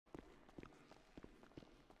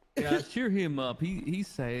Yeah, cheer him up. He's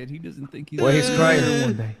sad. He doesn't think he's. Why he's crying?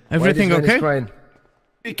 One day. Everything okay?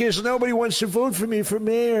 Because nobody wants to vote for me for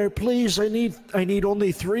mayor. Please, I need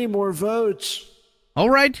only 3 more votes. All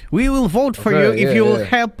right, we will vote for you if you will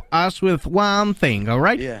help us with one thing. All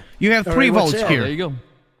right? Yeah. You have 3 votes here. There you go.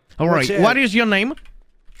 All right. What is your name?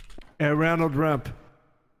 Ronald Rump.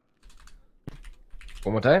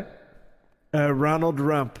 One more time. Ronald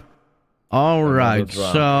Rump. All right.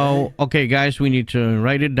 So, okay, guys, we need to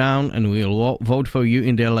write it down, and we'll vote for you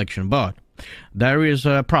in the election. But there is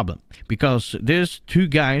a problem because these 2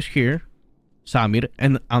 guys here, Samir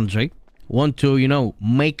and Andre, want to,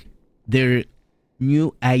 make their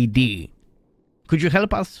new ID. Could you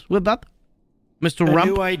help us with that, Mr.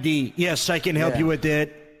 Rump? New ID. Yes, I can help you with that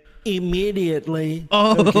immediately.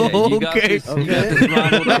 Oh, okay.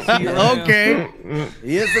 Okay.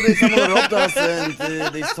 Yesterday someone robbed us and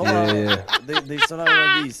they stole our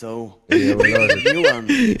ID, so Yeah, we know it. new one.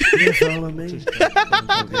 You follow me?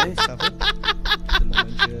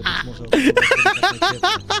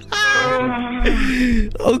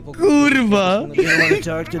 Oh, kurwa. You want to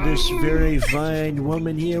talk to this very fine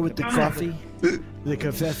woman here with the coffee? The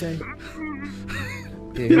cafefe?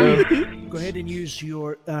 Go ahead and use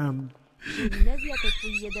your, your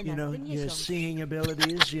seeing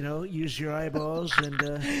abilities, use your eyeballs, and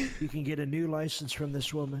you can get a new license from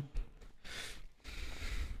this woman.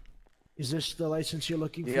 Is this the license you're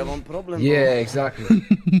looking for? You have one problem? Yeah, exactly.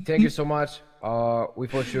 Thank you so much. We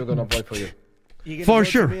for sure gonna vote for you. For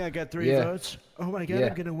sure. Me? I got 3 votes. Oh my god,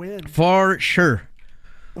 I'm gonna win. For sure.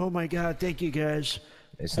 Oh my god, thank you guys.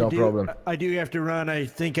 It's no problem. I do have to run. I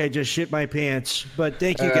think I just shit my pants. But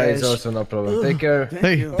thank you guys. It's also no problem. Take care.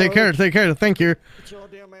 Hey, take care. Thank you. It's all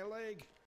down my leg.